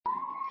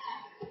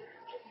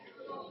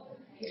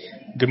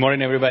Good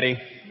morning, everybody.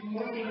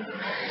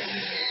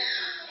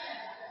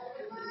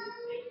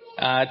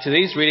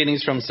 Today's reading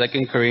is from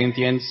 2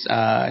 Corinthians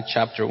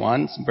chapter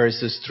 1,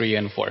 verses 3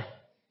 and 4.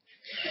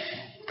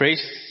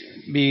 Praise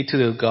be to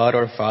the God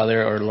our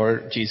Father, our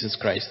Lord Jesus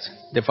Christ,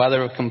 the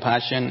Father of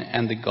compassion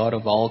and the God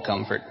of all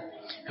comfort,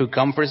 who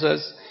comforts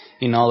us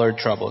in all our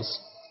troubles,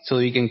 so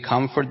that we can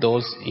comfort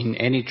those in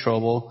any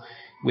trouble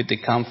with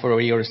the comfort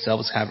we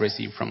ourselves have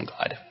received from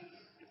God.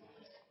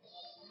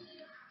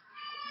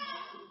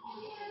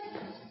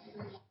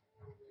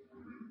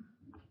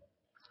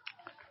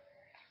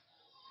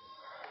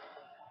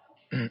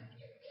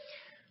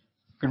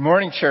 Good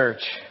morning,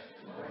 church.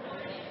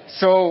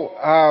 So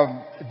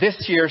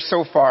this year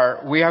so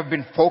far, we have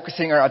been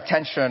focusing our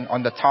attention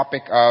on the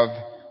topic of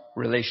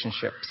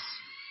relationships.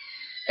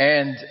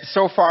 And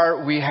so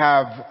far, we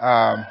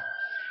have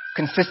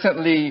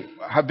consistently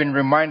have been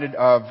reminded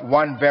of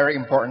one very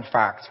important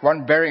fact,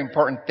 one very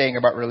important thing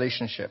about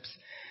relationships,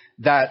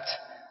 that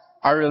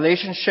our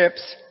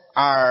relationships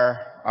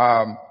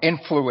are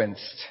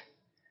influenced,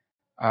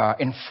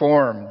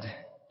 informed,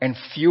 and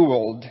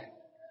fueled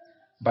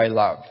by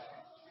love.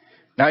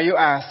 Now you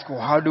ask, well,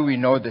 how do we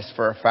know this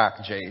for a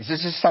fact, Jay? Is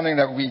this just something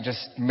that we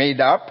just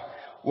made up?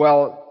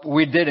 Well,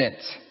 we didn't.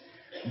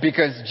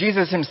 Because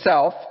Jesus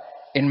himself,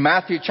 in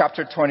Matthew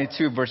chapter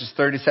 22, verses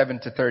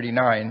 37 to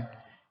 39,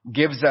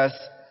 gives us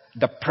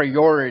the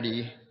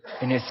priority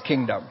in his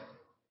kingdom.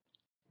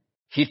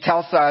 He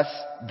tells us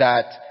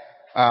that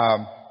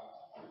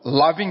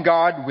loving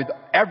God with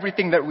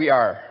everything that we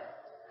are,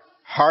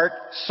 heart,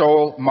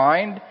 soul,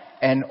 mind,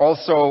 and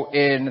also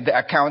in the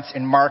accounts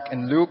in Mark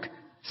and Luke,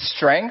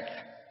 strength.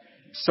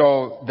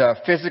 So the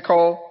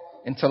physical,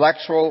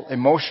 intellectual,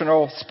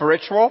 emotional,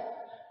 spiritual,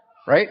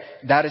 right?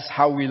 That is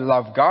how we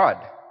love God.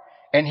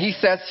 And he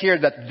says here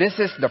that this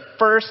is the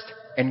first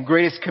and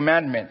greatest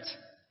commandment.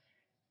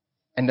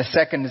 And the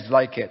second is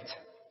like it.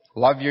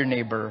 Love your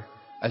neighbor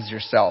as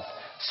yourself.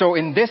 So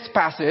in this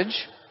passage,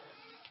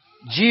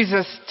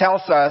 Jesus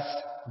tells us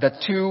the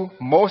two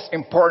most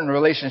important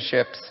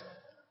relationships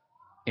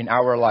in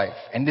our life.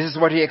 And this is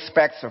what he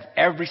expects of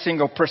every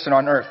single person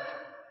on earth.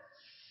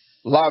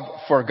 Love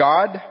for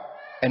God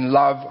and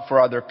love for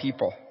other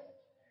people.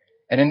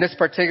 And in this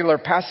particular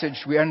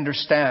passage, we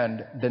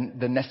understand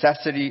the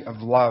necessity of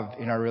love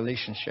in our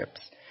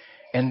relationships.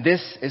 And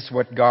this is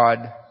what God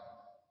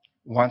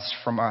wants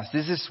from us.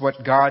 This is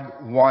what God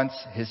wants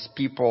his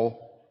people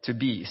to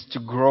be, is to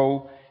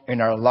grow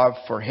in our love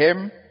for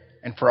him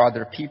and for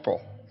other people.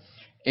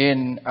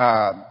 In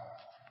 1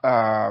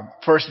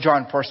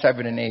 John 4,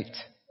 7 and 8, it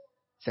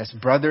says,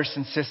 brothers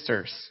and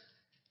sisters,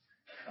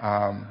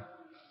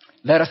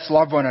 let us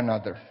love one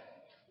another.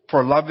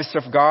 For love is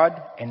of God,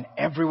 and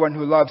everyone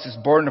who loves is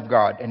born of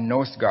God and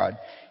knows God.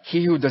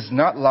 He who does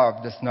not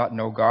love does not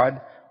know God,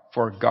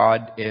 for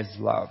God is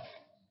love.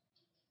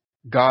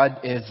 God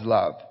is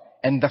love.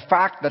 And the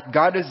fact that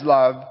God is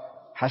love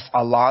has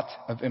a lot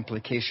of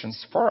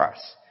implications for us.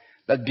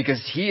 That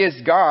because he is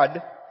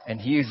God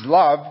and he is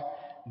love,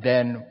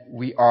 then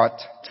we ought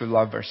to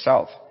love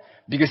ourselves.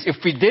 Because if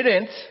we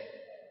didn't,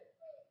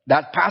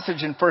 that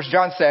passage in 1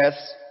 John says,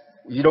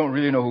 you don't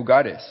really know who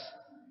God is.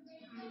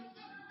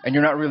 And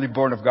you're not really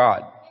born of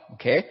God.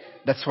 Okay?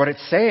 That's what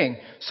it's saying.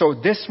 So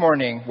this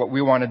morning, what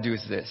we want to do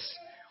is this.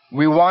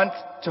 We want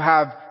to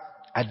have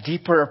a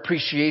deeper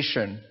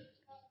appreciation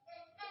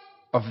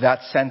of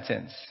that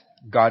sentence.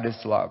 God is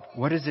love.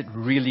 What does it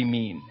really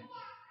mean?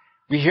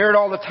 We hear it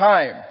all the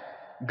time.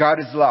 God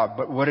is love.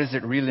 But what does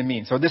it really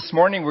mean? So this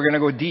morning, we're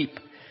going to go deep.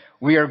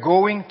 We are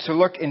going to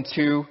look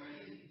into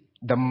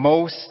the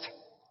most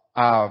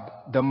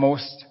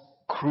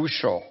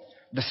crucial,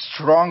 the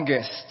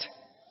strongest,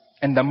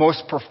 and the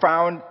most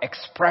profound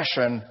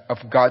expression of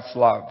God's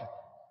love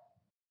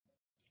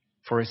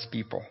for his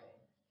people.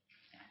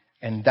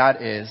 And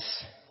that is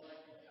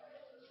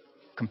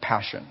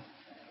compassion.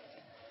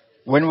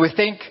 When we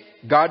think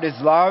God is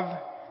love,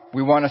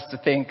 we want us to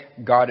think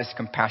God is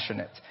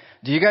compassionate.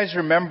 Do you guys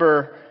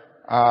remember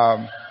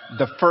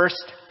the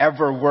first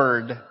ever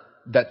word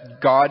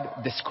that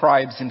God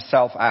describes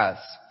himself as?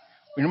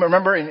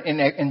 Remember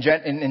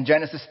in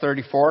Genesis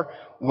 34,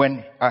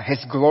 when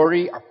his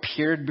glory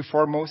appeared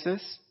before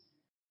Moses?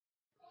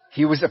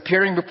 He was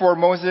appearing before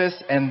Moses,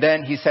 and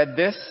then he said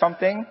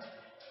something.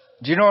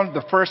 Do you know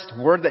the first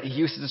word that he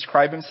used to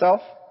describe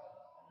himself?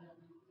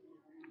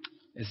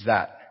 Is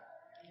that.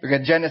 Look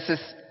at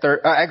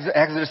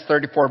Exodus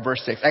 34,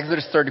 verse 6.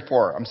 Exodus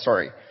 34, I'm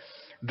sorry.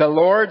 The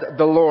Lord,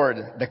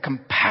 the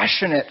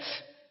compassionate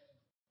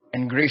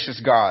and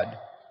gracious God,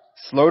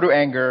 slow to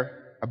anger,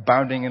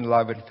 abounding in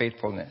love and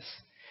faithfulness.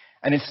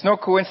 And it's no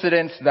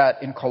coincidence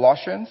that in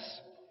Colossians,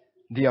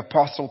 the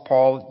Apostle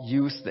Paul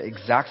used the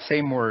exact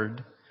same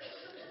word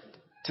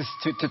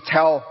to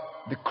tell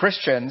the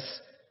Christians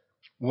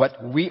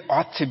what we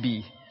ought to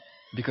be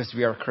because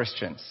we are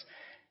Christians.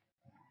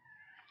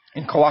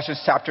 In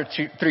Colossians chapter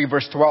 3,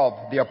 verse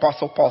 12, the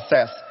Apostle Paul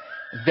says,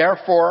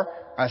 therefore,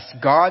 as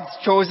God's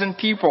chosen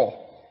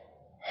people,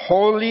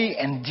 holy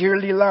and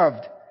dearly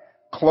loved,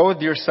 clothe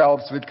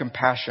yourselves with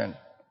compassion,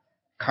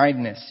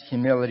 kindness,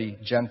 humility,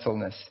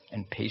 gentleness,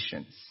 and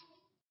patience.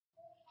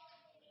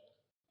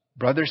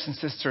 Brothers and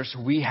sisters,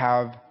 we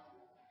have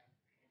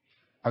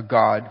a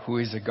God who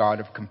is a God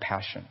of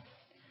compassion.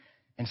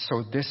 And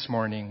so this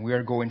morning, we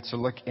are going to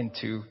look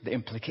into the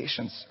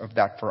implications of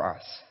that for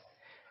us.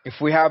 If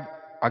we have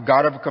a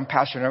God of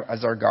compassion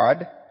as our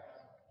God,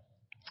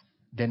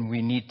 then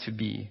we need to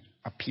be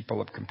a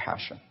people of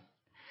compassion.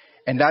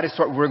 And that is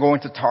what we're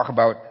going to talk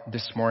about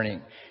this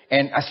morning.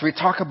 And as we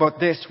talk about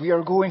this, we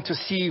are going to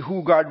see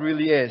who God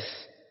really is.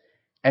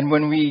 And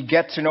when we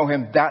get to know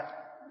Him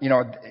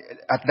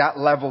at that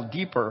level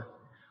deeper,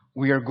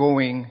 we are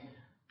going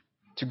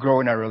to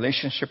grow in our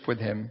relationship with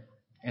Him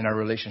and our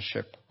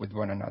relationship with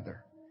one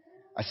another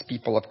as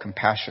people of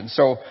compassion.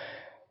 So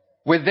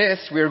with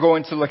this, we are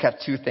going to look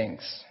at two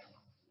things.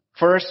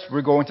 First,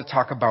 we're going to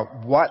talk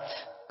about what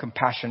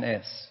compassion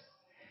is.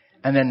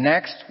 And then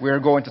next, we're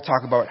going to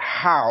talk about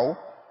how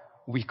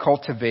we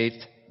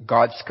cultivate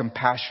God's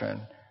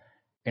compassion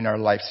in our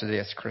lives today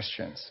as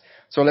Christians.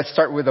 So let's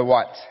start with the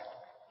what.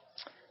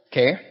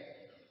 Okay?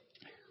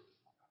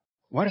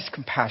 What is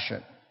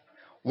compassion?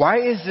 Why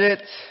is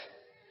it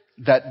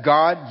that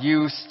God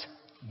used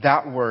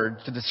that word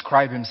to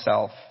describe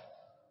Himself?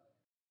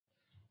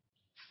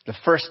 The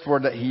first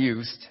word that He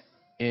used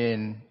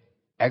in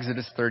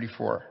Exodus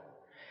 34.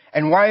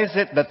 And why is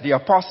it that the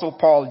Apostle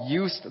Paul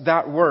used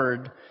that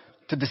word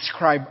to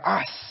describe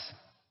us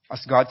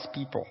as God's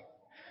people?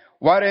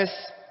 What is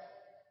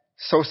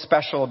so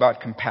special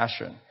about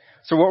compassion?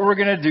 So what we're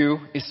going to do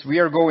is we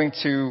are going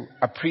to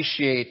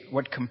appreciate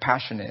what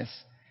compassion is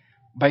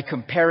by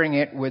comparing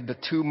it with the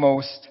two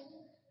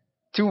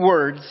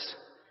words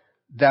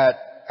that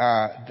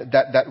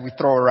we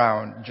throw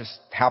around just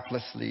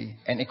haplessly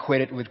and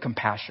equate it with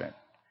compassion.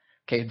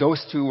 Okay,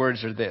 those two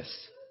words are this: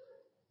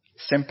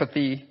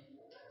 sympathy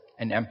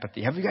and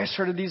empathy. Have you guys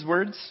heard of these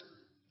words?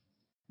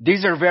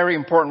 These are very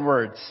important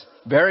words.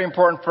 Very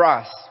important for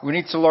us. We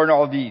need to learn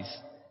all these.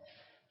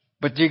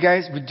 But do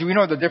we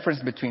know the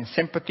difference between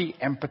sympathy,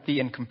 empathy,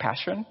 and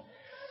compassion?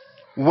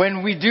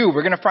 When we do,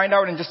 we're going to find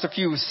out in just a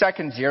few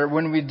seconds here.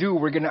 When we do,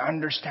 we're going to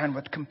understand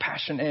what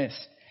compassion is.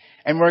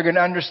 And we're going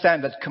to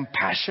understand that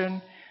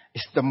compassion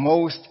is the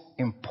most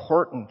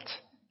important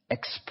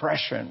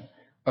expression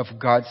of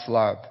God's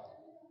love.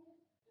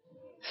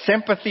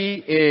 Sympathy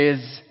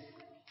is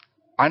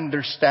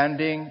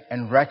understanding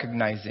and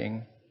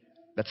recognizing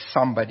that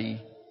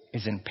somebody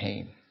is in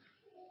pain,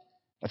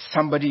 that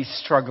somebody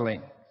is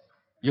struggling.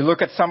 You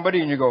look at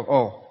somebody and you go,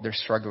 oh, they're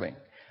struggling.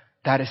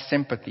 That is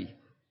sympathy.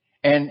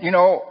 And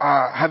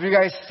have you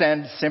guys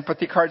sent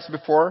sympathy cards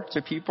before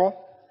to people?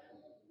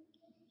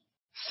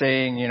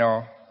 Saying,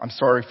 I'm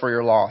sorry for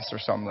your loss or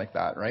something like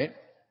that, right?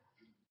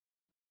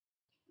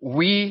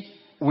 We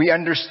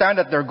understand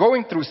that they're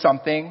going through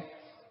something,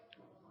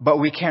 but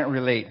we can't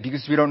relate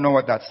because we don't know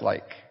what that's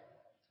like.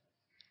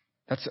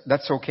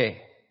 That's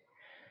okay.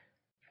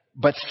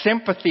 But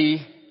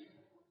sympathy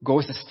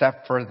goes a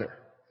step further.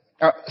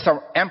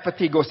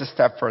 Empathy goes a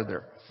step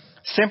further.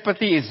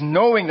 Sympathy is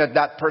knowing that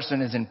that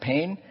person is in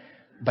pain,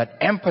 but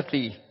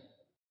empathy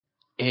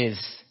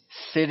is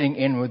sitting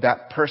in with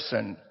that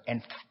person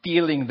and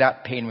feeling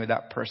that pain with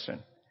that person.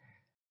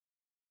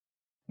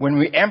 When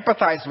we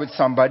empathize with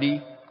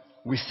somebody,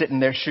 we sit in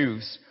their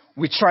shoes.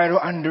 We try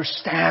to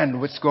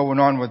understand what's going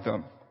on with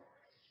them.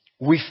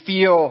 We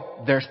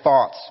feel their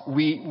thoughts.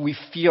 We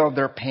feel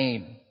their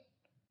pain.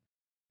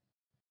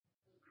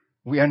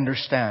 We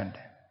understand.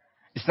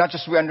 It's not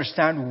just we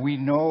understand, we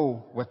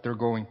know what they're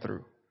going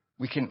through.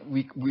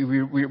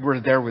 We're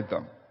there with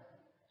them.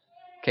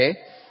 Okay?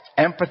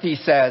 Empathy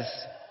says,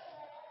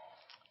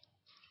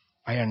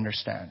 I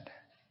understand.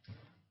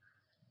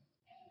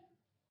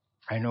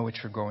 I know what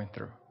you're going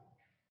through.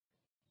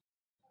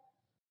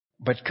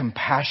 But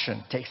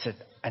compassion takes it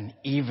an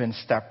even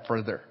step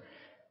further.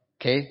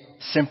 Okay?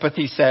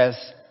 Sympathy says,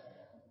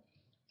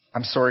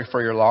 I'm sorry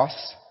for your loss.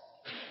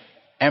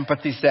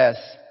 Empathy says,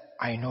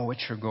 I know what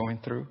you're going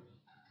through.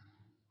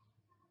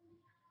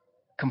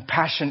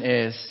 Compassion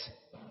is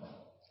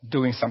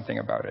doing something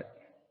about it.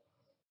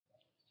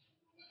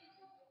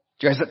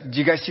 Do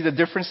you guys see the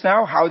difference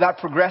now? How that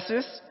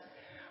progresses?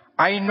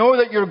 I know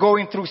that you're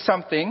going through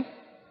something.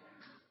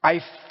 I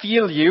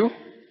feel you.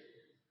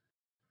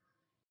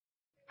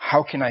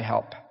 How can I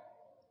help?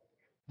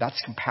 That's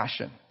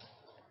compassion.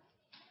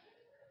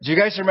 Do you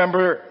guys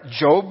remember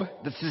Job?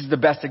 This is the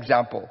best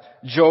example.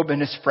 Job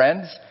and his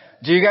friends.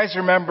 Do you guys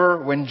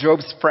remember when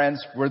Job's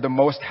friends were the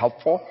most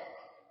helpful?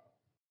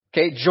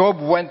 Okay, Job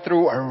went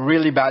through a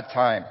really bad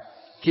time.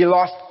 He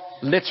lost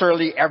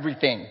literally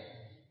everything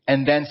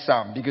and then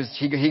some because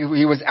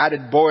he was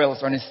added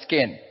boils on his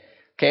skin.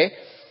 Okay?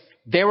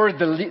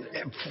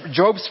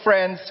 Job's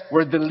friends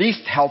were the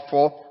least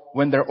helpful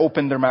when they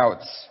opened their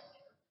mouths.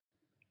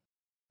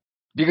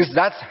 Because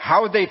that's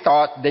how they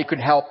thought they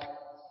could help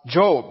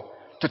Job,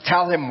 to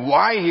tell him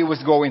why he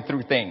was going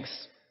through things.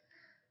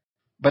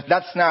 But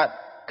that's not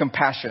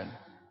compassion.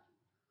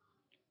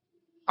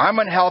 I'm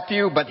going to help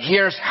you, but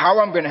here's how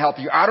I'm going to help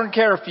you. I don't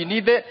care if you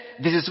need it.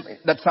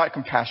 That's not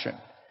compassion.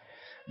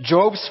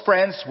 Job's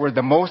friends were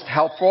the most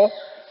helpful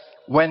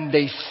when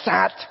they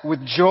sat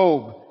with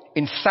Job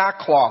in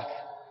sackcloth,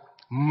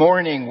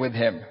 mourning with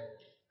him.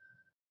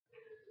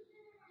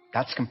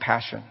 That's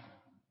compassion.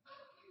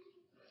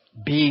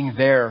 Being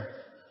there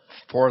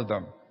for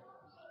them.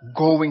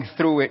 Going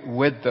through it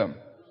with them.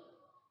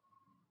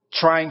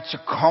 Trying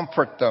to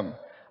comfort them.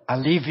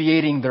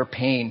 Alleviating their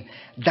pain.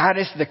 That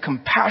is the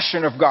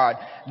compassion of God.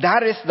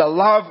 That is the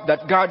love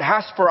that God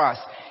has for us.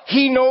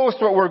 He knows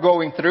what we're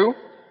going through.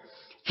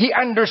 He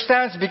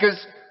understands, because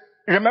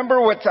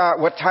remember what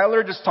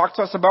Tyler just talked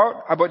to us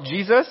about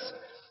Jesus?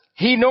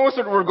 He knows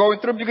what we're going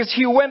through because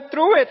He went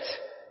through it.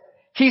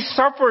 He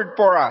suffered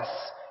for us.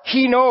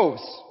 He knows.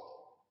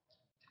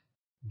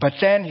 But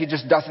then He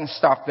just doesn't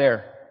stop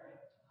there.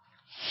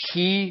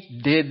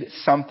 He did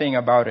something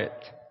about it.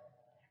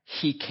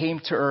 He came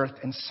to earth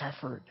and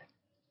suffered.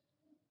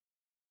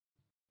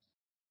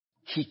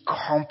 He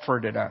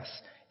comforted us.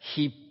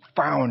 He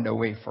found a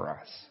way for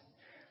us.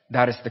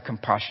 That is the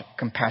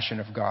compassion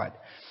of God.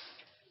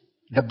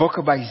 The book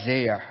of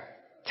Isaiah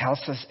tells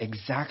us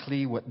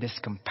exactly what this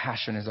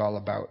compassion is all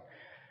about.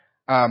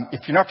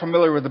 If you're not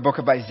familiar with the book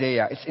of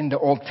Isaiah, it's in the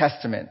Old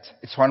Testament.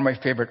 It's one of my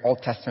favorite Old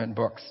Testament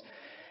books.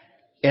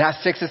 It has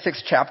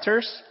 66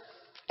 chapters.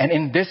 And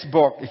in this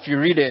book, if you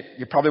read it,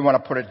 you probably want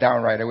to put it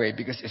down right away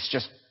because it's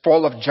just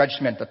full of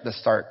judgment at the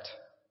start.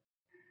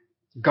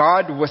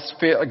 God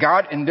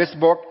in this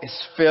book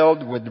is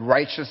filled with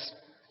righteous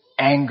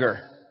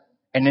anger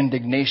and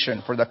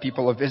indignation for the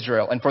people of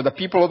Israel and for the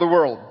people of the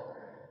world.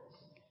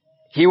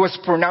 He was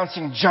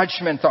pronouncing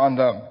judgment on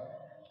them,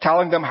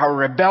 telling them how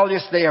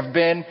rebellious they have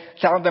been,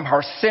 telling them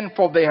how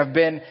sinful they have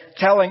been,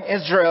 telling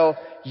Israel,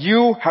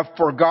 you have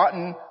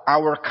forgotten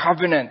our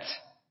covenant.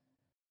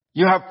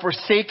 You have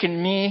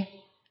forsaken me,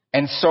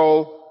 and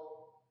so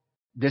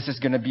this is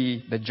going to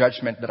be the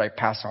judgment that I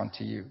pass on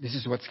to you. This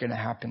is what's going to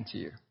happen to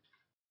you.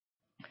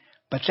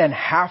 But then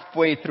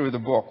halfway through the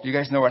book, you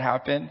guys know what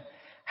happened?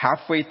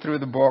 Halfway through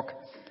the book,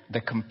 the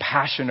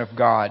compassion of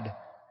God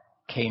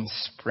came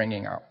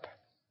springing up.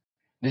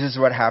 This is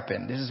what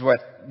happened. This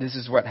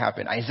is what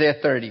happened. Isaiah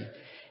 30.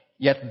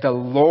 Yet the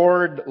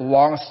Lord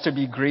longs to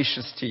be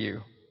gracious to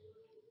you.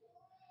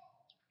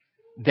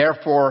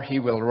 Therefore, He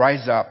will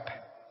rise up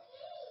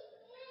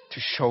to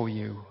show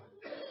you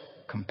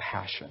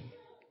compassion.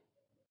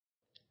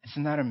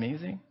 Isn't that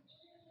amazing?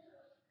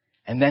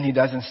 And then He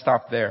doesn't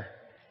stop there.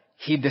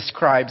 He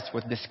describes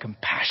what this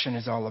compassion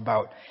is all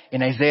about.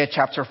 In Isaiah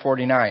chapter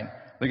 49,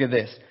 look at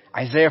this.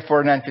 Isaiah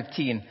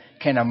 49:15.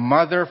 Can a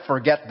mother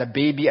forget the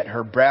baby at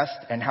her breast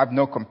and have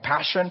no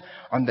compassion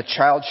on the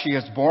child she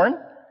has born?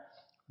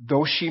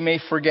 Though she may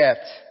forget,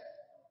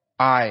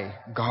 I,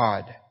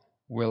 God,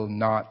 will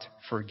not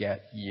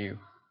forget you.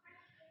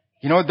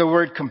 You know, the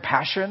word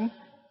compassion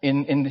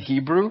in the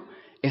Hebrew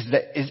is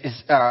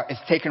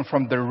taken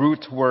from the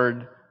root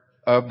word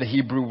of the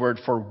Hebrew word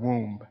for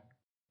womb.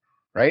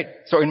 Right?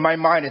 So in my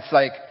mind, it's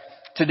like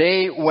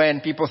today when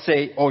people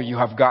say, oh, you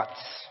have guts,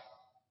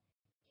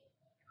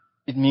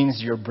 it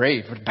means you're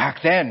brave. But back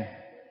then,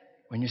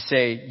 when you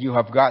say you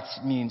have guts,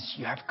 it means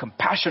you have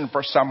compassion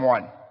for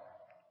someone.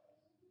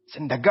 It's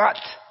in the gut.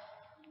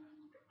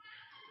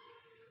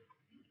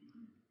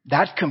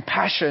 That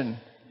compassion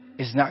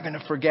is not going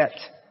to forget.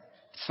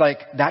 It's like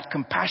that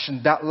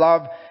compassion, that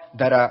love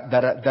that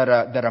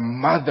a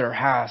mother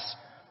has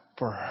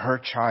for her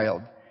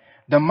child.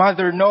 The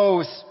mother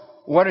knows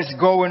what is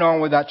going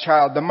on with that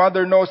child. The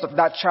mother knows that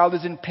that child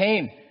is in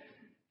pain.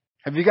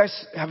 Have you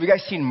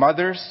guys seen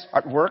mothers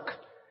at work?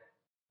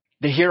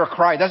 They hear a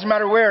cry. Doesn't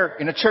matter where.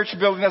 In a church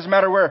building, doesn't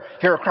matter where.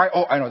 Hear a cry.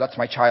 Oh, I know, that's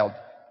my child.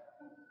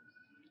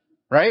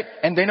 Right?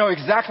 And they know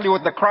exactly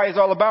what the cry is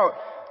all about.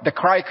 The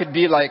cry could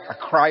be like a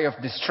cry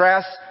of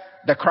distress.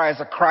 The cry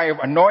is a cry of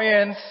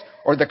annoyance.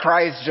 Or the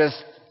cry is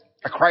just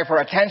a cry for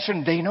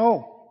attention. They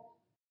know.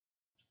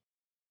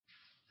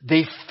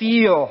 They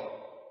feel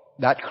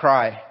that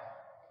cry.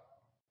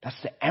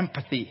 That's the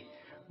empathy.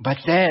 But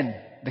then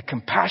the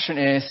compassion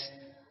is,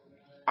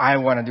 I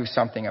want to do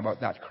something about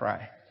that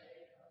cry.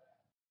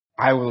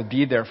 I will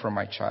be there for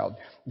my child.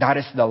 That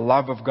is the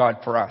love of God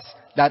for us.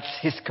 That's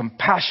His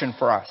compassion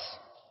for us.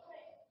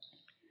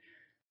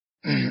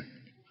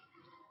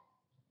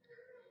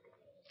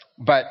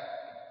 But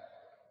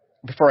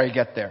before I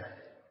get there,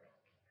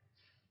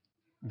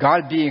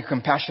 God being a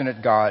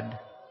compassionate God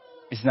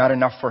is not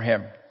enough for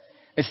Him.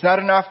 It's not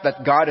enough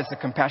that God is a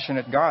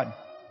compassionate God.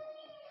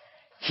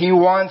 He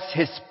wants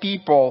His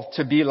people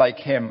to be like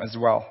Him as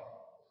well.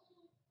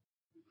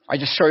 I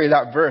just show you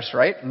that verse,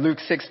 right? Luke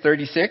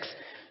 6:36.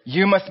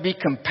 You must be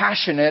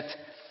compassionate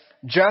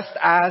just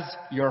as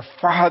your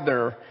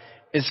Father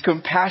is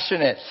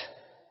compassionate.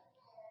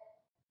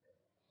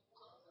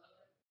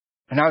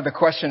 And now the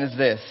question is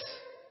this.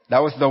 That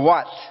was the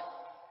what.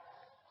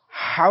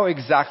 How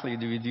exactly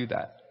do we do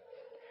that?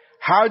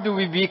 How do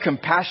we be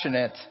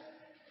compassionate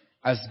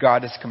as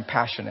God is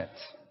compassionate?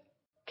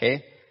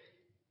 Okay?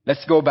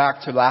 Let's go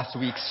back to last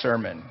week's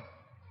sermon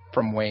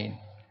from Wayne.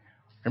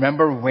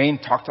 Remember Wayne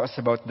talked to us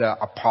about the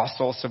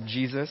apostles of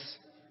Jesus?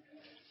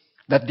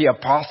 That the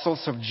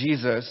apostles of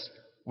Jesus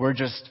We're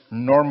just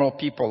normal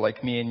people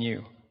like me and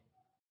you.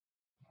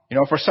 You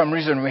know, for some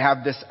reason we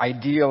have this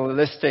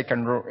idealistic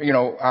and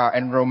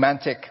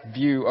romantic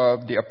view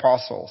of the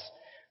apostles,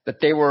 that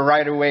they were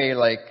right away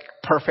like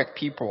perfect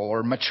people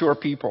or mature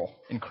people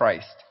in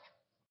Christ.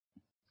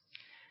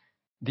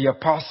 The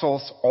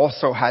apostles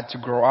also had to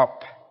grow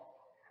up.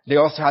 They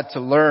also had to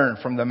learn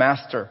from the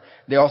Master.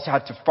 They also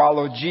had to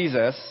follow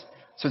Jesus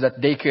so that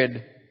they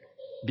could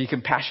be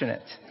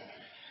compassionate.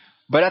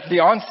 But at the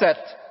onset,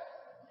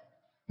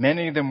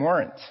 many of them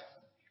weren't.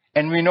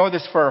 And we know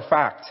this for a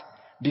fact,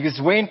 because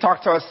Wayne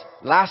talked to us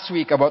last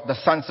week about the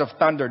sons of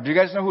thunder. Do you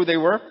guys know who they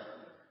were?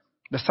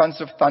 The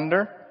sons of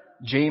thunder?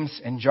 James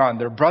and John.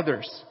 They're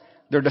brothers.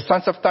 They're the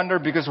sons of thunder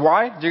because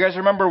why? Do you guys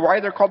remember why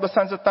they're called the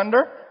sons of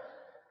thunder?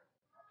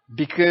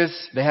 Because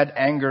they had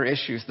anger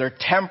issues. Their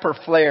temper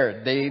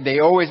flared. They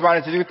always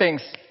wanted to do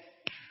things.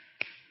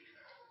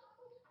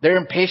 They're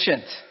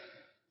impatient.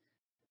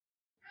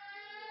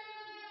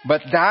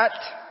 But that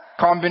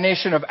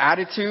combination of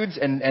attitudes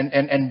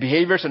and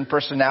behaviors and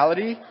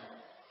personality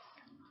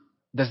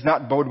does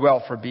not bode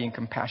well for being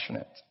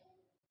compassionate.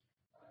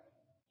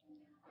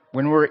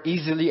 When we're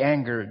easily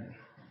angered,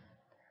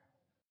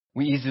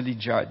 we easily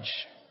judge.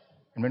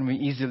 And when we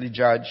easily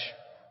judge,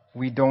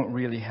 we don't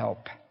really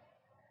help.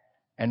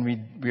 And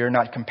we are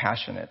not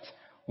compassionate.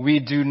 We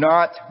do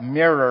not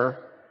mirror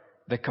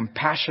the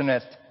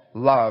compassionate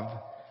love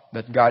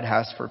that God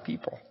has for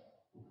people.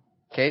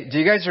 Okay? Do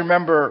you guys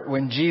remember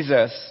when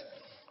Jesus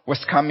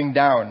was coming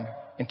down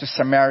into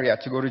Samaria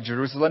to go to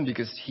Jerusalem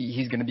because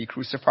he's going to be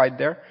crucified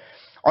there?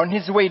 On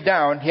his way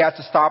down, he had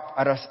to stop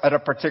at a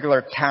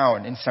particular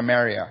town in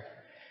Samaria.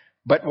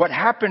 But what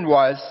happened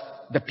was,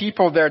 the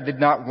people there did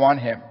not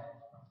want him.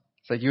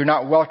 It's like, you're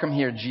not welcome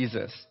here,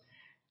 Jesus.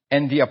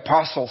 And the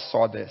apostles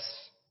saw this.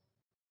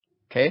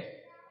 Okay?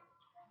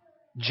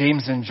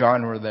 James and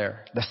John were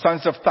there. The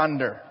sons of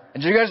thunder.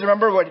 And do you guys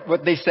remember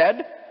what they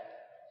said?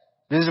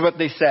 This is what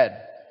they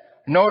said.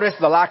 Notice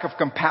the lack of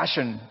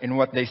compassion in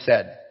what they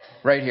said.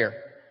 Right here.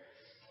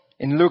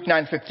 In Luke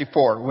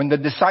 9:54. When the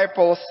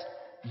disciples,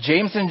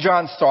 James and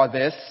John, saw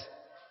this,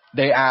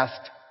 they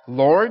asked,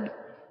 Lord,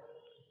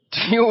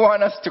 do you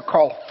want us to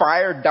call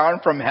fire down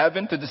from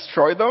heaven to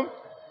destroy them?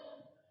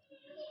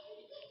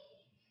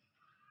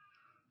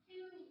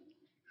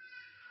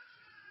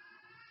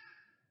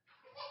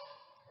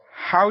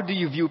 How do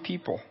you view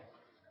people?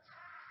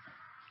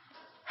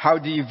 How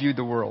do you view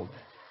the world?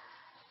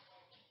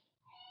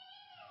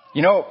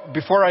 You know,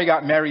 before I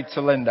got married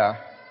to Linda,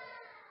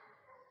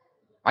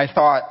 I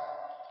thought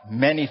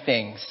many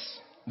things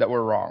that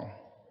were wrong.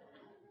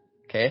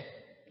 Okay?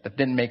 That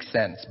didn't make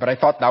sense. But I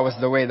thought that was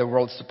the way the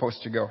world's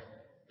supposed to go.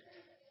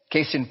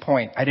 Case in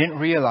point, I didn't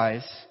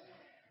realize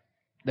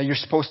that you're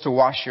supposed to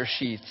wash your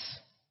sheets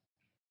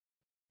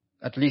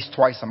at least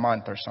twice a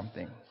month or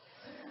something.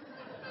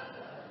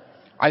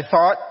 I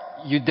thought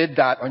you did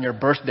that on your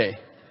birthday.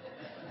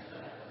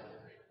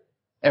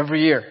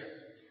 Every year.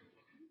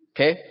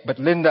 Okay? But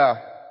Linda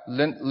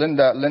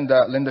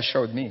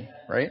showed me,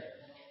 right?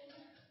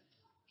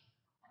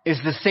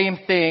 It's the same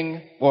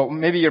thing. Well,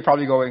 maybe you're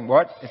probably going,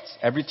 what? It's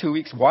every 2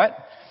 weeks? What?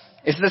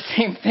 It's the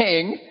same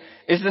thing.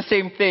 It's the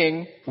same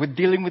thing with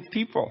dealing with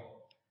people.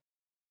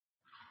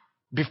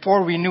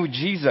 Before we knew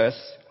Jesus,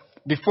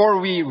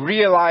 before we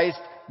realized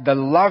the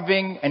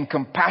loving and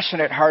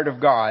compassionate heart of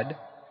God,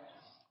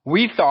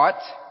 we thought,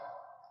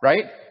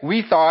 right?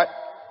 We thought,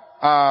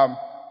 I'm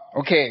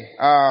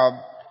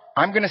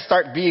going to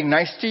start being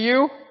nice to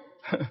you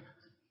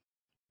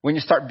when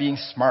you start being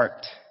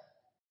smart.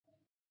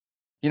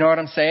 You know what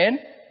I'm saying?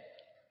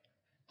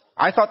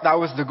 I thought that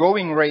was the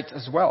going rate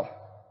as well.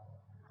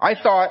 I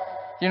thought,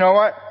 you know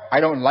what?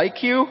 I don't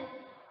like you.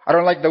 I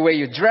don't like the way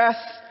you dress.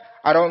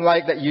 I don't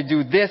like that you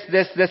do this,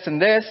 and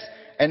this.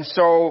 And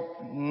so,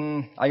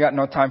 I got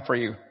no time for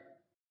you.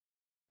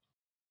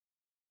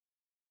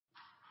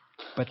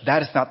 But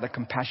that is not the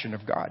compassion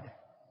of God.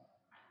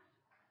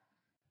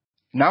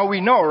 Now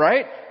we know,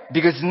 right?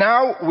 Because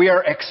now we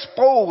are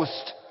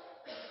exposed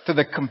to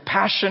the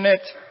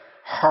compassionate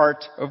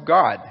heart of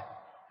God.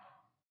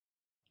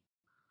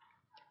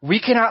 We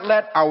cannot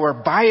let our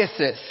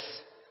biases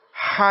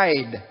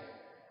hide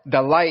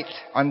the light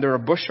under a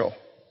bushel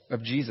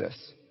of Jesus.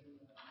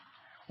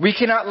 We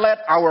cannot let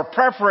our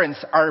preference,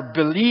 our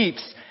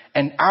beliefs,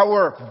 and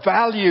our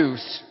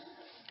values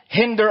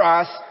hinder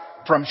us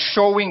from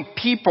showing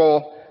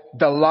people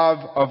the love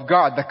of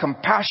God, the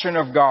compassion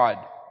of God.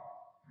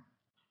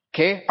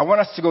 Okay? I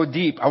want us to go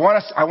deep. I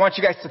want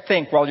you guys to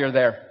think while you're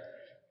there.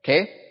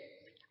 Okay?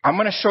 I'm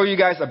going to show you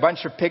guys a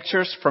bunch of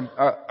pictures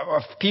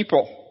of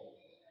people.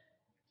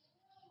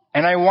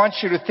 And I want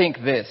you to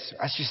think this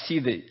as you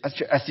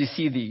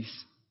see these.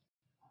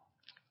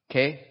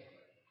 Okay?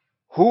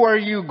 Who are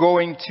you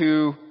going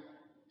to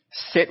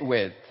sit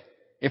with?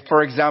 If,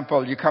 for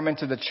example, you come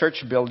into the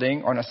church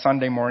building on a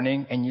Sunday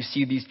morning and you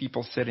see these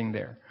people sitting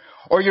there.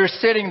 Or you're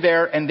sitting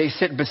there and they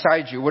sit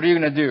beside you. What are you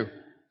going to do?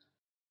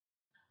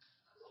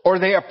 Or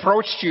they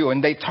approached you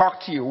and they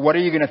talk to you. What are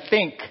you going to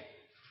think?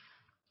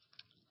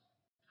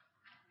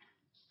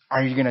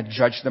 Are you going to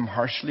judge them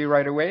harshly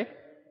right away?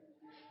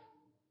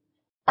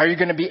 Are you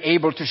going to be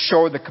able to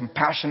show the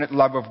compassionate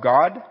love of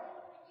God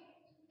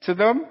to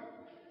them?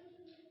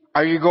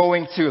 Are you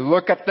going to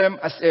look at them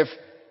as if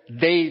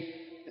they,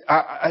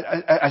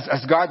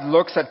 as God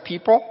looks at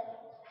people,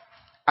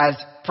 as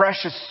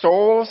precious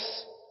souls,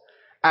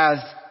 as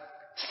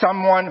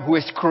someone who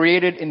is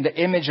created in the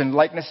image and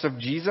likeness of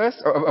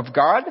Jesus, of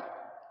God?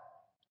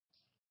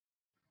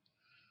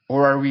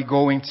 Or are we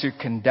going to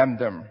condemn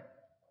them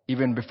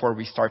even before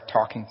we start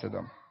talking to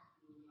them?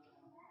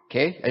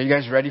 Okay, are you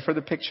guys ready for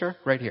the picture?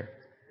 Right here.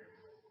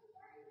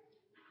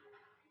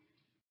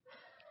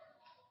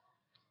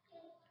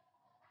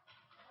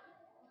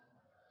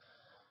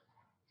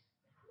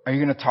 Are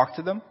you going to talk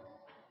to them?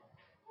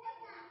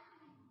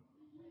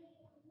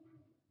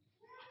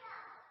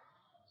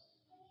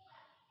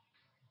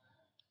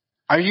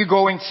 Are you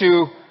going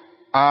to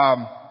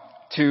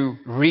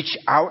reach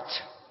out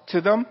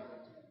to them?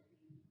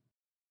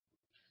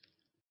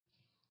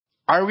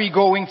 Are we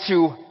going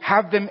to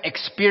have them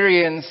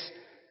experience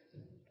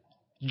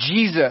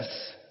Jesus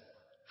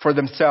for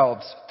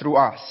themselves through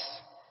us?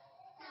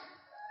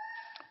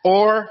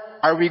 Or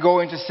are we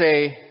going to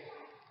say,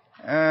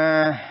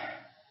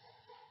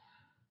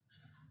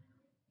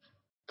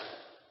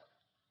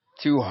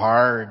 too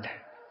hard.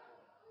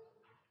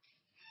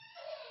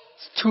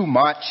 It's too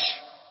much.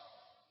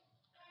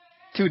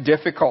 Too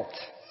difficult.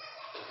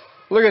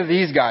 Look at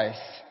these guys.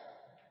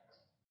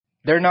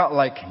 They're not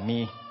like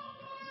me.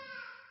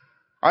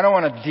 I don't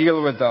want to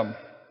deal with them.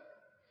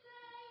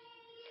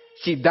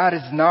 See, that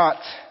is not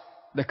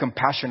the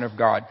compassion of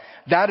God.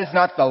 That is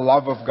not the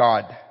love of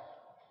God.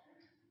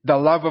 The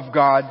love of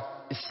God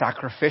is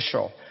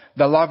sacrificial.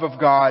 The love of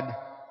God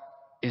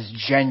is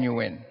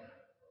genuine.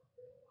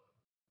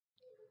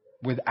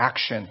 With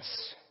actions.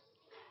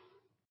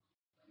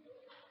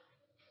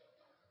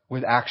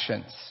 With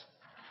actions.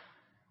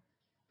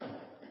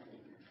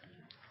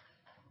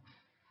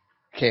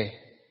 Okay.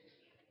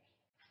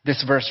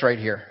 This verse right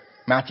here.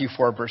 Matthew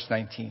 4 verse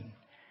 19.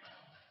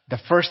 The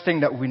first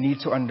thing that we need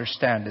to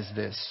understand is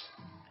this.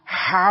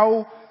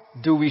 How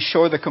do we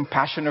show the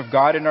compassion of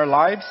God in our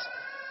lives?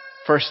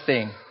 First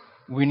thing,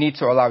 we need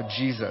to allow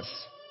Jesus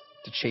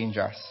to change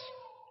us.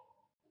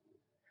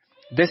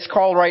 This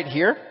call right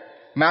here,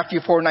 Matthew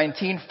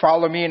 4:19,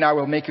 follow me and I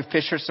will make you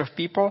fishers of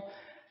people.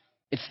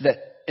 It's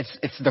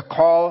the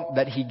call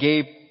that he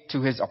gave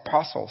to his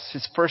apostles,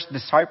 his first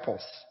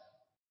disciples,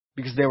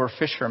 because they were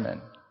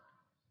fishermen.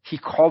 He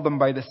called them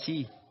by the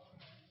sea.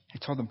 He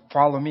told them,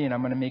 follow me and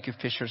I'm going to make you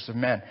fishers of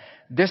men.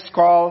 This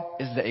call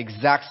is the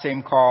exact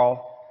same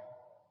call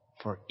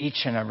for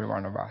each and every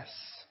one of us.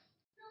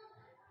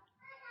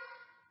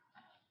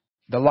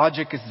 The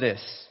logic is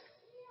this.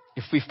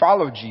 If we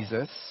follow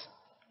Jesus,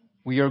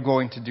 we are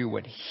going to do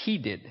what he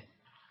did.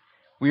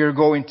 We are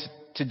going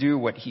to do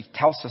what he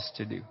tells us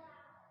to do.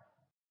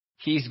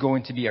 He's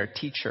going to be our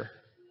teacher.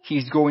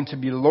 He's going to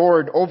be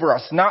Lord over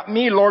us. Not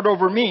me, Lord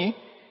over me.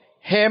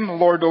 Him,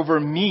 Lord over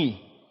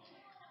me.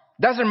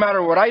 Doesn't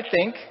matter what I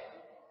think.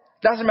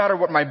 Doesn't matter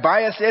what my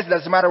bias is.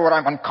 Doesn't matter what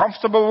I'm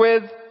uncomfortable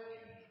with.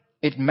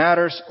 It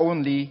matters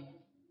only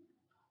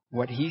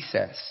what he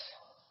says.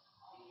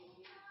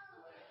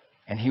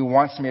 And he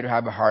wants me to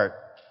have a heart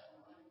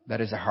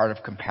that is a heart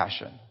of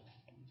compassion.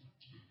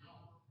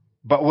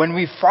 But when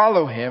we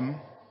follow him,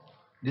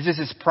 this is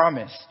his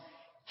promise.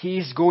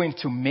 He's going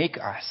to make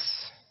us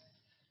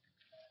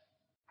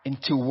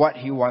into what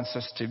he wants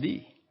us to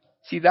be.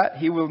 See that?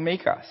 He will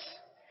make us.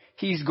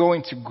 He's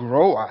going to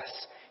grow us.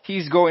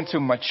 He's going to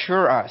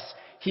mature us.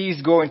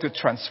 He's going to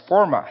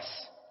transform us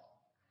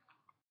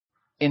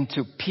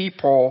into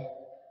people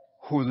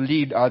who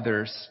lead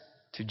others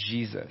to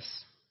Jesus.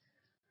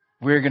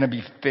 We're going to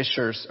be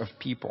fishers of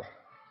people.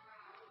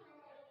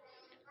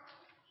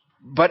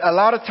 But a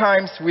lot of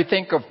times we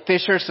think of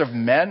fishers of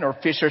men or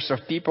fishers of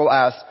people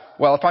as,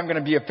 well, if I'm going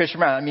to be a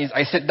fisherman, that means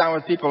I sit down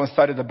with people and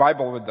study the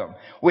Bible with them.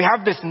 We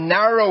have this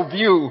narrow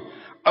view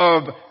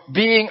of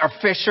being a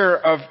fisher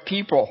of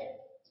people.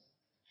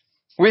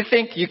 We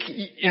think,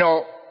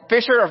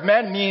 fisher of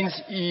men means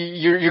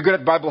you're good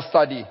at Bible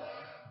study.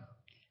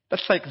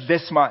 That's like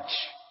this much.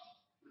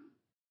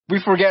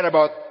 We forget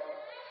about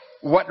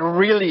what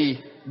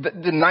really, the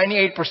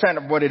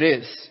 98% of what it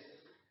is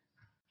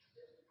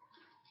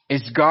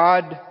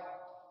God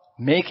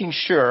making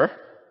sure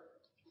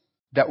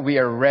that we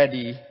are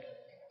ready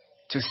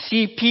to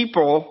see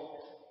people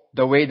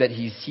the way that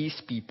he sees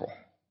people.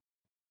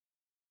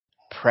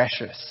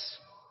 Precious,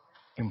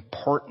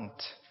 important,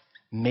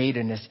 made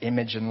in his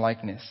image and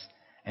likeness,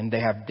 and they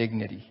have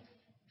dignity.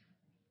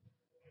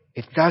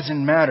 It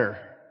doesn't matter.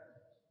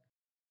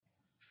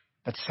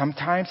 But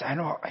sometimes,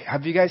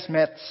 have you guys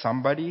met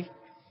somebody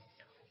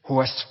who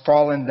has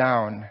fallen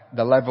down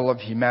the level of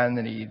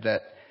humanity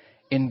that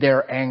in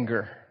their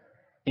anger,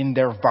 in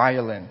their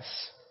violence,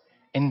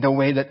 in the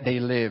way that they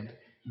live,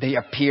 they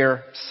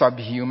appear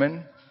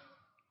subhuman?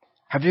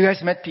 Have you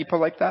guys met people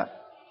like that?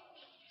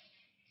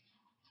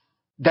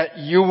 That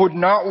you would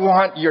not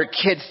want your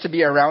kids to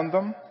be around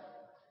them?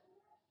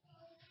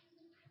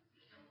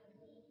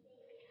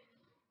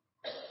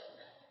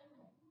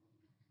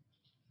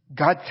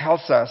 God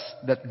tells us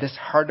that this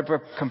heart of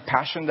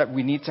compassion that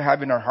we need to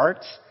have in our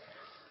hearts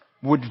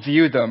would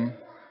view them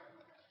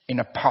in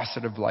a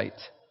positive light.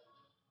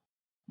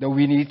 That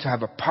we need to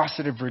have a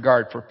positive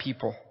regard for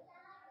people.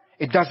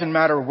 It doesn't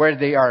matter where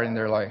they are in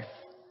their life.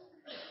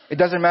 It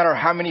doesn't matter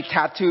how many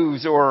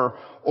tattoos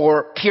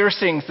or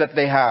piercings that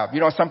they have.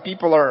 Some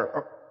people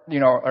are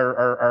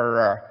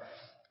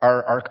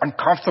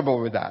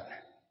uncomfortable with that.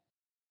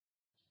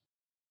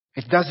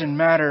 It doesn't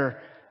matter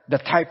the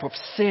type of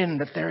sin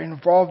that they're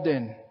involved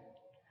in.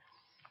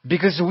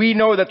 Because we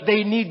know that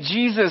they need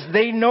Jesus.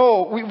 We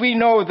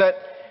know that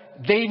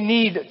they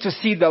need to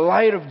see the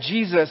light of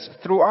Jesus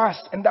through us.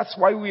 And that's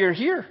why we are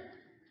here.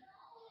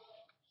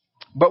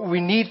 But we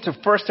need to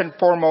first and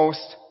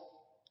foremost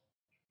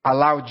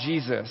allow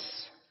Jesus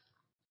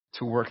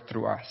to work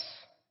through us.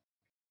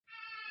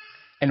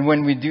 And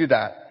when we do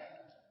that,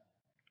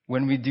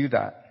 when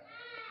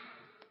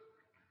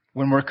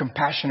we're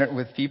compassionate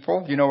with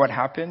people, you know what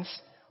happens?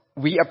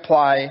 We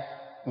apply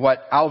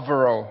what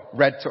Alvaro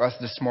read to us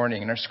this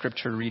morning in our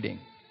scripture reading.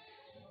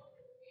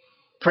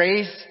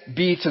 Praise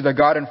be to the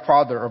God and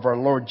Father of our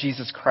Lord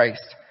Jesus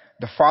Christ,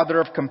 the Father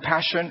of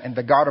compassion and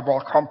the God of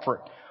all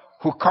comfort,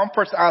 who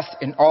comforts us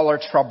in all our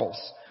troubles,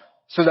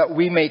 so that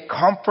we may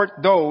comfort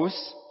those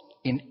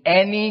in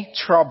any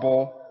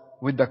trouble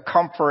with the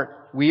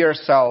comfort we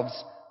ourselves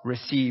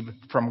receive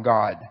from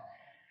God.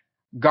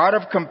 God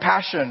of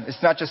compassion is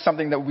not just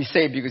something that we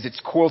say because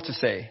it's cool to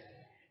say.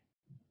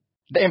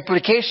 The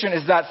implication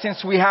is that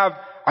since we have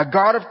a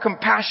God of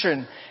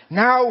compassion,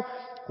 now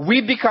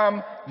we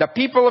become the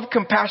people of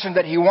compassion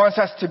that He wants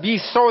us to be,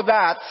 so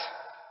that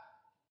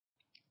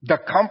the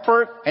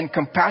comfort and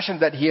compassion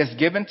that He has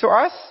given to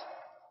us,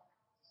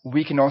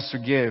 we can also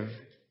give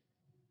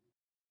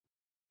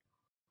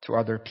to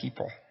other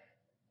people.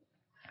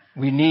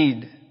 We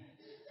need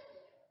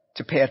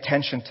to pay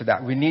attention to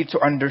that. We need to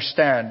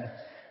understand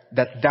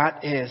that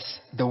that is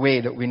the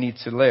way that we need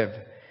to live.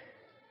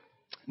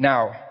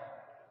 Now,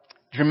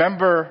 do you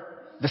remember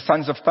the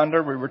sons of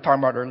thunder we were talking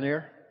about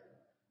earlier?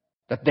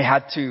 That they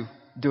had to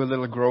do a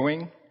little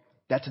growing.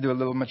 They had to do a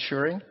little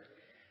maturing.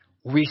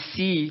 We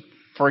see,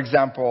 for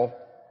example,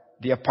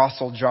 the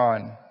Apostle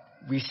John.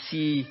 We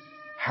see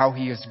how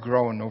he has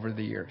grown over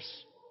the years.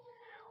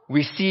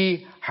 We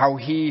see how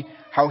he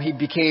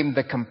became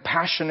the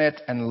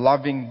compassionate and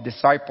loving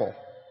disciple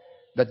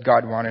that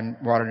God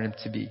wanted him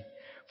to be.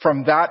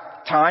 From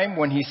that time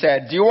when he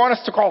said, "Do you want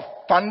us to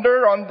call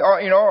thunder on,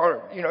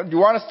 do you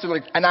want us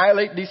to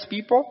annihilate these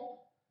people?"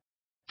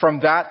 From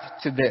that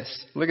to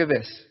this, look at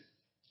this.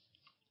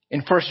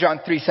 In 1 John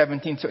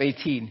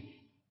 3:17-18,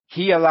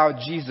 he allowed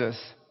Jesus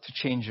to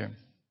change him.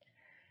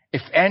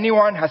 If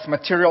anyone has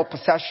material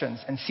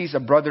possessions and sees a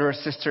brother or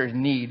sister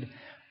in need,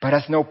 but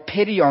has no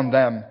pity on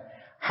them,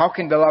 how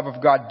can the love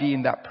of God be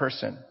in that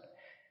person?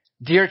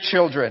 Dear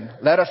children,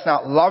 let us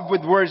not love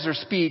with words or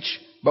speech,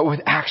 but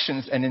with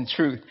actions and in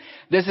truth.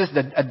 This is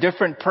a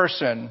different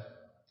person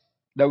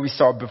that we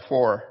saw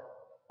before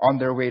on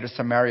their way to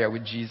Samaria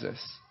with Jesus.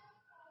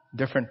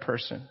 Different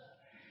person.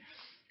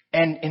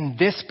 And in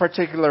this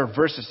particular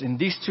verses, in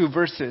these two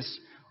verses,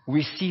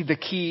 we see the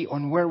key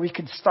on where we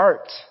can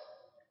start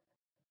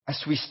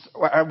as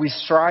we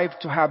strive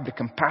to have the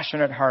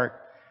compassionate heart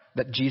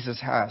that Jesus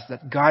has,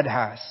 that God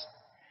has.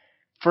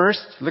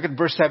 First, look at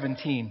verse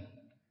 17.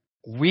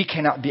 We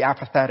cannot be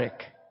apathetic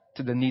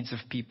to the needs of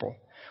people.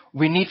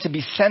 We need to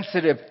be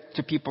sensitive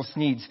to people's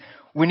needs.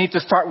 We need to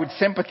start with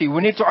sympathy.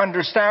 We need to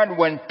understand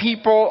when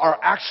people are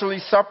actually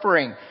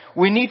suffering.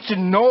 We need to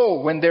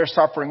know when they're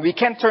suffering. We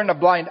can't turn a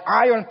blind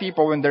eye on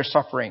people when they're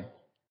suffering.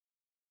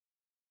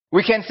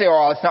 We can't say,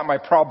 "Oh, it's not my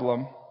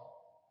problem."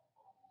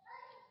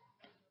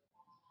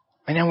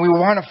 And then we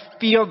want to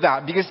feel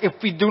that, because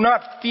if we do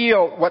not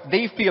feel what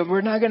they feel,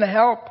 we're not going to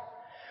help.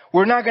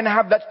 We're not going to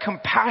have that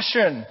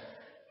compassion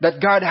that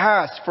God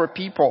has for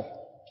people.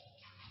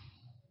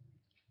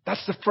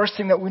 That's the first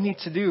thing that we need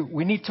to do.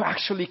 We need to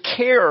actually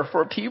care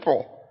for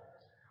people.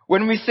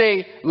 When we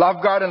say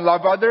love God and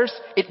love others,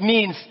 it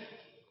means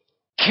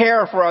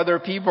care for other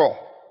people.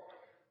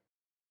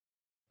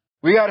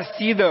 We got to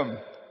see them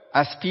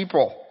as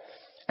people.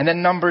 And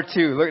then number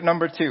two.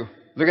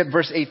 Look at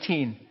verse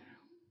 18.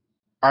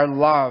 Our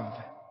love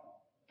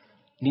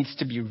needs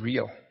to be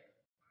real.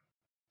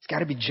 It's got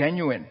to be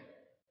genuine.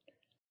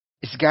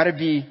 It's got to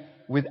be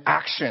with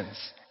actions.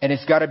 And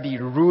it's got to be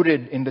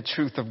rooted in the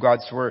truth of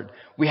God's word.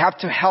 We have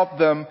to help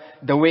them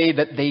the way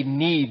that they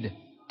need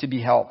to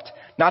be helped.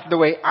 Not the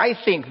way I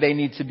think they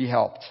need to be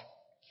helped.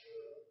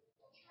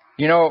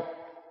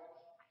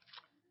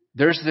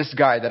 There's this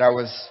guy that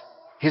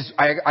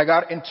I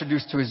got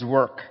introduced to his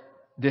work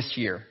this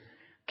year.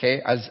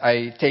 Okay, as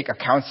I take a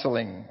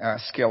counseling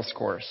skills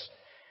course.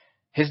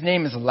 His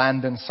name is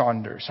Landon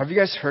Saunders. Have you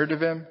guys heard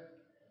of him?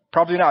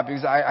 Probably not,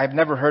 because I've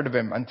never heard of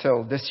him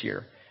until this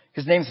year.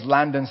 His name's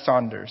Landon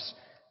Saunders.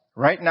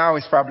 Right now,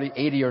 he's probably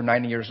 80 or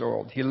 90 years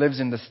old. He lives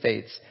in the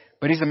States,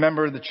 but he's a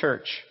member of the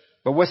church.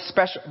 But what's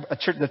special,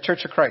 the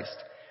Church of Christ.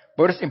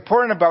 But what's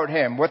important about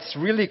him, what's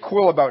really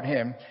cool about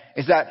him,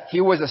 is that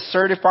he was a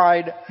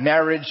certified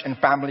marriage and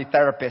family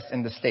therapist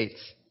in the States.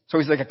 So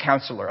he's like a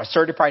counselor, a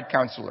certified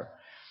counselor.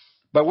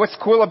 But what's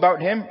cool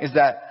about him is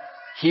that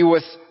he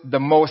was the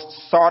most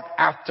sought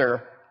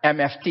after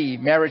MFT,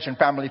 marriage and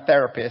family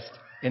therapist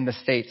in the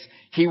States.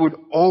 He would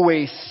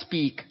always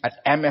speak at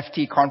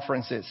MFT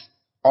conferences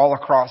all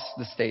across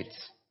the States.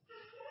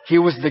 He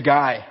was the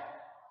guy.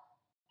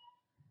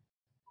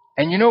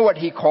 And you know what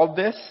he called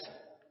this?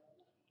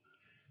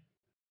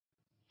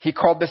 He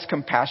called this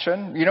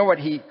compassion. You know what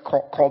he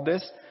called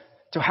this?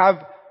 To have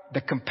the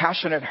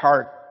compassionate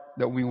heart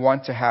that we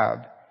want to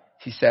have,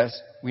 he says,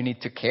 we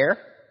need to care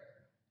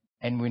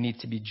and we need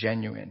to be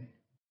genuine.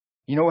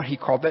 You know what he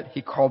called it?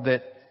 He called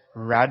it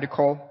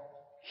radical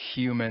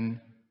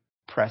human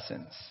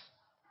presence.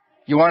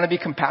 You want to be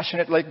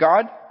compassionate like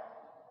God?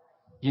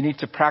 You need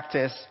to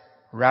practice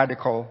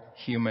radical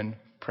human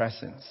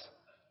presence.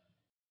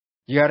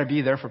 You got to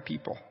be there for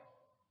people.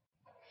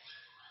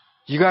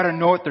 You got to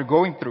know what they're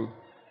going through.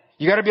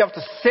 You got to be able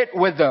to sit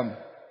with them.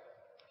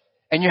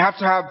 And you have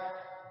to have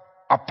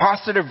a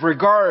positive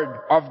regard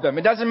of them.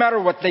 It doesn't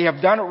matter what they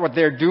have done or what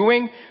they're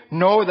doing.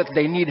 Know that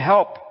they need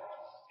help.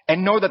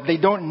 And know that they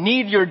don't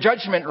need your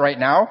judgment right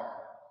now.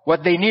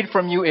 What they need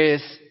from you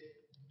is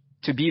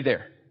to be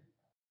there.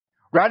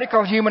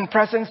 Radical human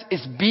presence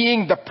is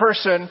being the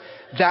person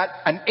that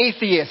an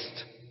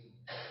atheist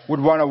would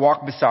want to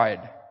walk beside.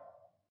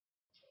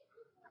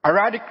 A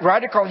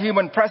radical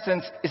human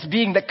presence is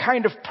being the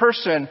kind of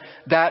person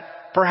that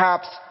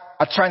perhaps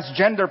a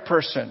transgender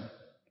person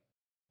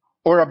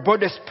or a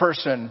Buddhist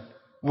person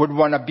would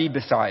want to be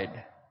beside.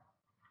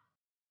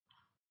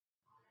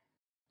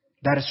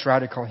 That is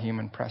radical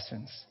human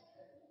presence.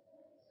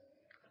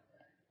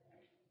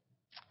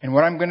 And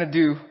what I'm going to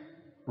do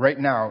right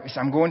now is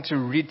I'm going to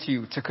read to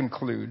you, to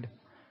conclude,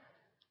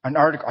 an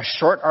article, a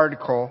short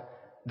article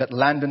that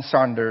Landon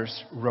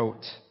Saunders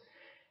wrote.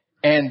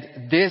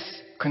 And this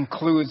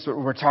concludes what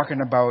we're talking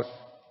about,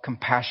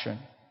 compassion.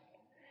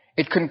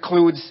 It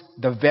concludes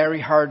the very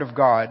heart of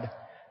God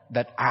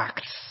that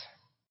acts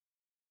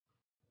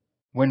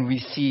when we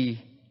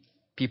see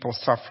people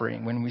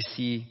suffering, when we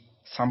see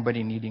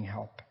somebody needing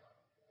help.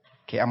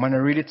 Okay, I'm going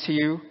to read it to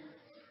you,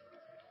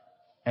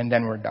 and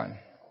then we're done.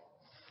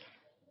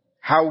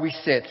 How we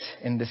sit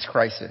in this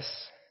crisis.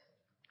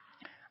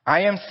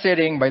 I am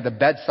sitting by the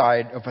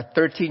bedside of a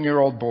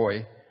 13-year-old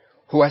boy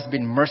who has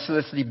been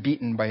mercilessly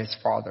beaten by his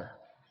father.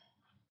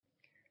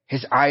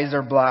 His eyes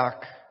are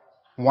black,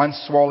 one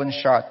swollen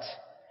shut.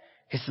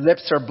 His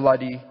lips are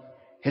bloody,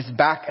 his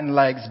back and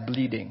legs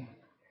bleeding.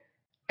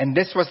 And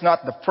this was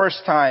not the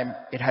first time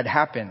it had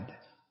happened.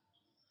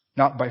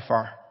 Not by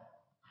far.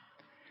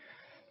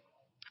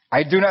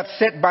 I do not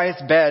sit by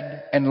his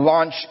bed and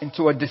launch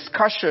into a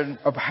discussion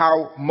of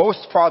how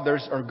most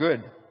fathers are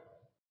good.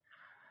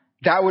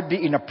 That would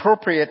be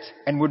inappropriate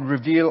and would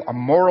reveal a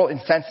moral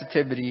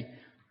insensitivity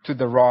to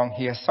the wrong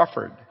he has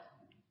suffered.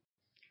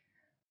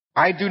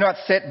 I do not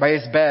sit by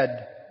his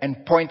bed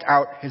and point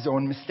out his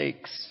own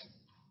mistakes.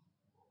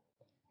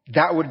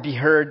 That would be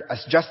heard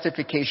as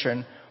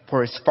justification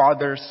for his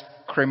father's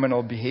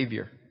criminal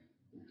behavior.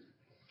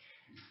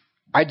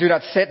 I do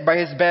not sit by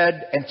his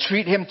bed and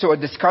treat him to a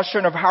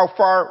discussion of how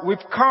far we've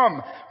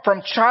come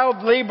from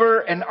child labor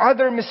and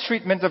other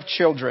mistreatment of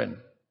children.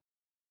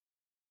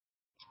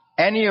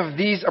 Any of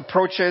these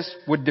approaches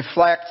would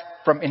deflect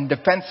from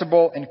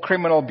indefensible and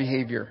criminal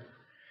behavior.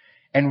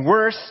 And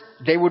worse,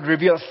 they would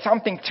reveal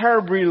something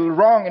terribly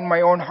wrong in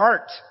my own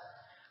heart.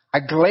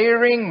 A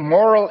glaring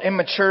moral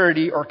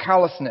immaturity or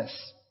callousness.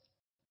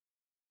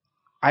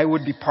 I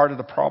would be part of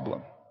the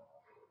problem.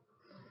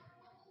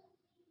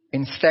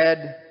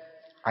 Instead,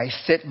 I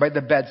sit by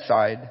the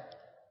bedside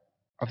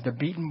of the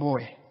beaten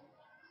boy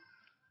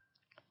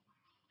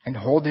and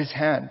hold his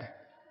hand.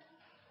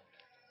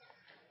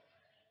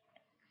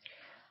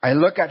 I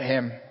look at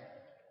him.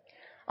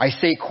 I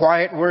say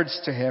quiet words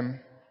to him.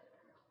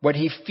 What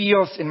he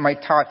feels in my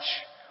touch,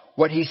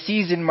 what he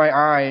sees in my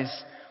eyes,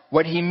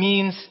 what he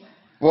means,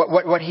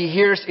 what he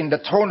hears in the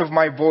tone of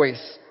my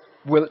voice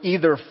will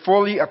either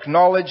fully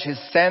acknowledge his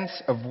sense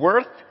of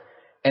worth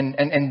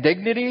and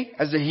dignity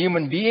as a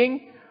human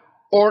being,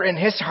 or in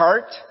his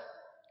heart,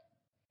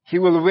 he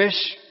will wish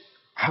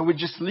I would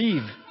just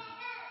leave.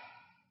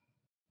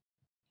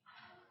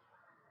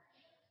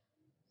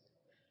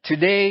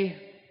 Today,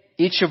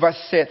 each of us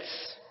sits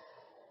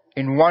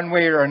in one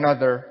way or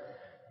another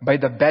by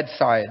the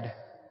bedside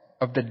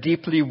of the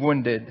deeply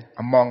wounded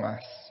among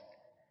us.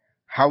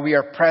 How we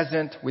are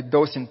present with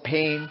those in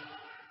pain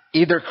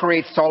either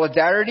creates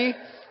solidarity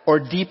or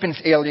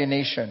deepens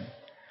alienation.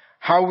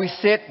 How we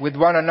sit with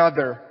one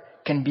another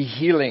can be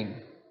healing,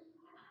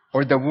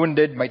 or the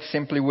wounded might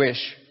simply wish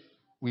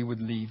we would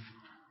leave.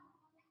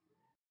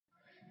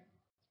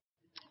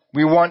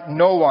 We want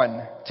no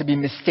one to be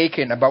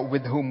mistaken about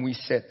with whom we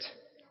sit.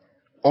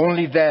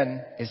 Only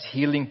then is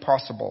healing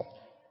possible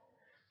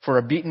for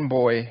a beaten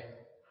boy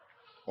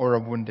or a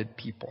wounded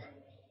people.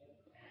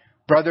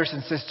 Brothers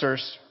and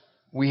sisters,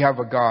 we have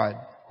a God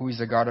who is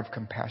a God of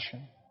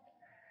compassion.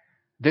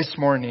 This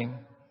morning,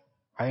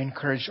 I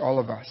encourage all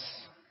of us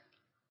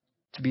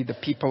to be the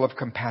people of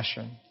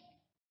compassion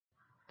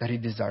that He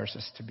desires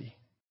us to be.